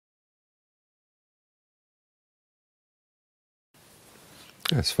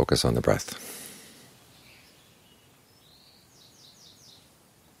Let's focus on the breath.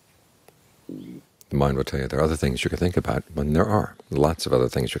 The mind will tell you there are other things you can think about, and there are lots of other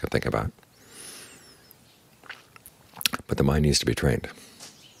things you can think about. But the mind needs to be trained.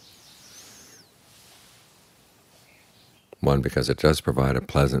 One, because it does provide a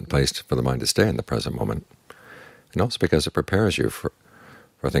pleasant place for the mind to stay in the present moment, and also because it prepares you for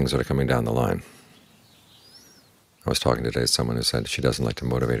things that are coming down the line. I was talking today to someone who said she doesn't like to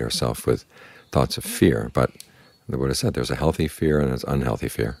motivate herself with thoughts of fear, but the Buddha said there's a healthy fear and an unhealthy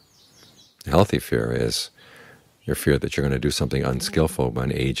fear. A healthy fear is your fear that you're going to do something unskillful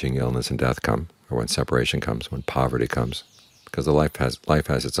when aging, illness, and death come, or when separation comes, when poverty comes, because life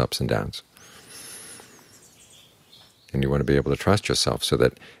has its ups and downs. And you want to be able to trust yourself so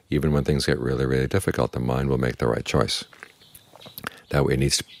that even when things get really, really difficult, the mind will make the right choice. That way, it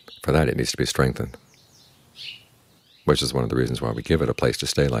needs to be strengthened, which is one of the reasons why we give it a place to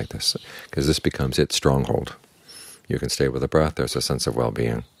stay like this, because this becomes its stronghold. You can stay with the breath, there's a sense of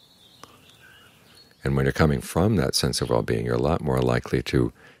well-being. And when you're coming from that sense of well-being, you're a lot more likely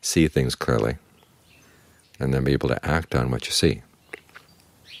to see things clearly and then be able to act on what you see.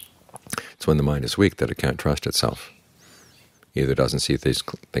 It's when the mind is weak that it can't trust itself. Either doesn't see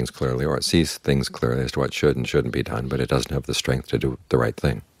things clearly, or it sees things clearly as to what should and shouldn't be done, but it doesn't have the strength to do the right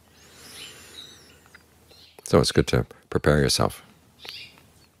thing. So it's good to prepare yourself.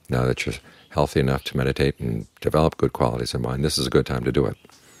 Now that you're healthy enough to meditate and develop good qualities of mind, this is a good time to do it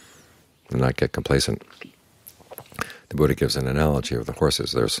and not get complacent. The Buddha gives an analogy of the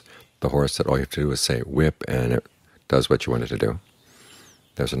horses. There's the horse that all you have to do is say whip and it does what you want it to do.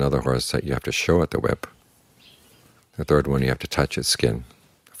 There's another horse that you have to show it the whip. The third one you have to touch its skin.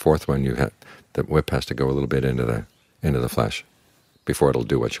 The fourth one the whip has to go a little bit into the flesh before it'll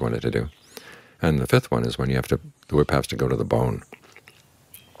do what you want it to do. And the fifth one is when the whip has to go to the bone.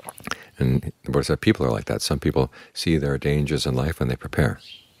 And the Buddha said people are like that. Some people see their dangers in life and they prepare,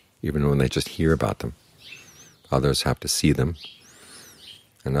 even when they just hear about them. Others have to see them,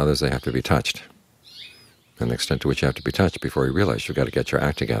 and others they have to be touched. And the extent to which you have to be touched before you realize you've got to get your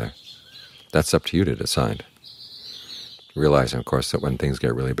act together. That's up to you to decide. Realizing, of course, that when things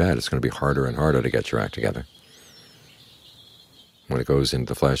get really bad, it's going to be harder and harder to get your act together. When it goes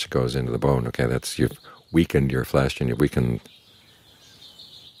into the flesh, it goes into the bone. Okay, you've weakened your flesh and you've weakened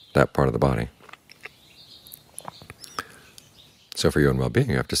that part of the body. So for your own well-being,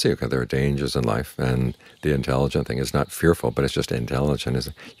 you have to see, okay, there are dangers in life, and the intelligent thing is not fearful, but it's just intelligent.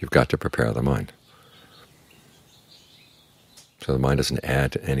 You've got to prepare the mind. So the mind doesn't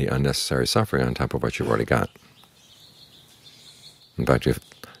add any unnecessary suffering on top of what you've already got. In fact,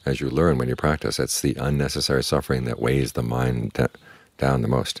 as you learn when you practice, it's the unnecessary suffering that weighs the mind down the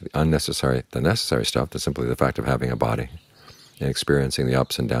most. The necessary stuff is simply the fact of having a body and experiencing the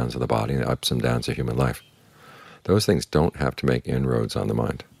ups and downs of the body and the ups and downs of human life. Those things don't have to make inroads on the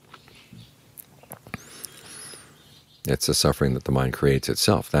mind. It's the suffering that the mind creates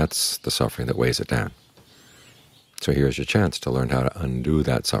itself. That's the suffering that weighs it down. So here's your chance to learn how to undo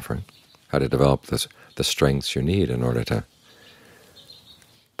that suffering, how to develop the strengths you need in order to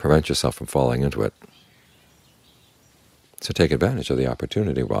prevent yourself from falling into it. So take advantage of the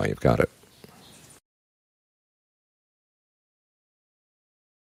opportunity while you've got it.